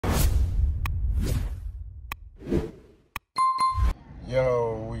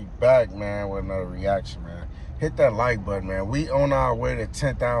Yo, we back, man, with another reaction, man. Hit that like button, man. We on our way to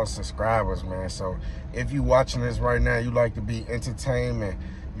 10,000 subscribers, man. So if you watching this right now, you like to be entertained and,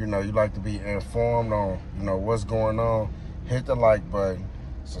 you like to be informed on, what's going on, hit the like button.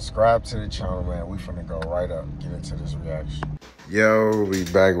 Subscribe to the channel, man. We finna go right up, get into this reaction. Yo, we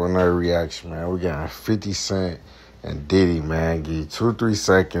back with another reaction, man. We got 50 Cent and Diddy, man. Give you 2-3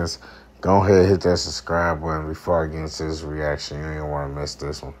 seconds. Go ahead, hit that subscribe button before I get into this reaction. You ain't want to miss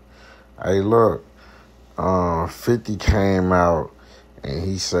this one. Hey, look, 50 came out and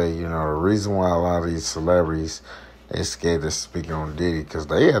he said, the reason why a lot of these celebrities, they scared to speak on Diddy because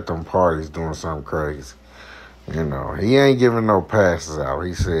they at them parties doing something crazy. He ain't giving no passes out.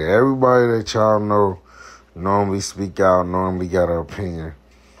 He said, everybody that y'all know normally speak out, normally got an opinion.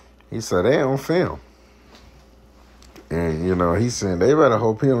 He said, they don't film. And, he said, they better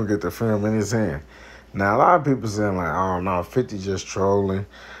hope he don't get the film in his hand. Now, a lot of people saying, like, oh, no, 50 just trolling.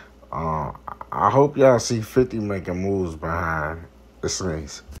 I hope y'all see 50 making moves behind the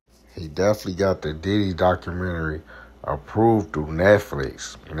scenes. He definitely got the Diddy documentary approved through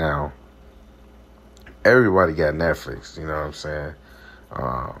Netflix. Now, everybody got Netflix, you know what I'm saying?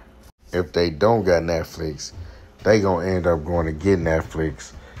 If they don't got Netflix, they gonna end up going to get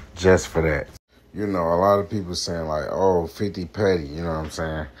Netflix just for that. A lot of people saying like, oh, 50 petty, you know what I'm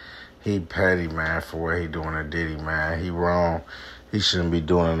saying? He petty, man, for what he doing to Diddy, man. He wrong. He shouldn't be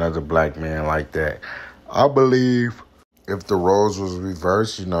doing another black man like that. I believe if the roles was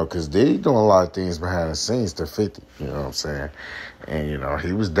reversed, because Diddy doing a lot of things behind the scenes to 50, you know what I'm saying? And,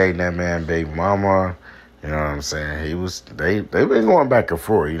 he was dating that man, baby mama, you know what I'm saying? They been going back and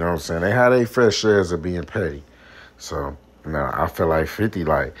forth, you know what I'm saying? They had their fair shares of being petty. So, I feel like 50,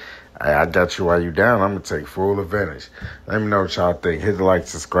 like, hey, I got you while you down. I'm going to take full advantage. Let me know what y'all think. Hit the like,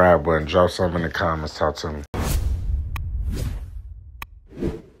 subscribe button. Drop something in the comments. Talk to me.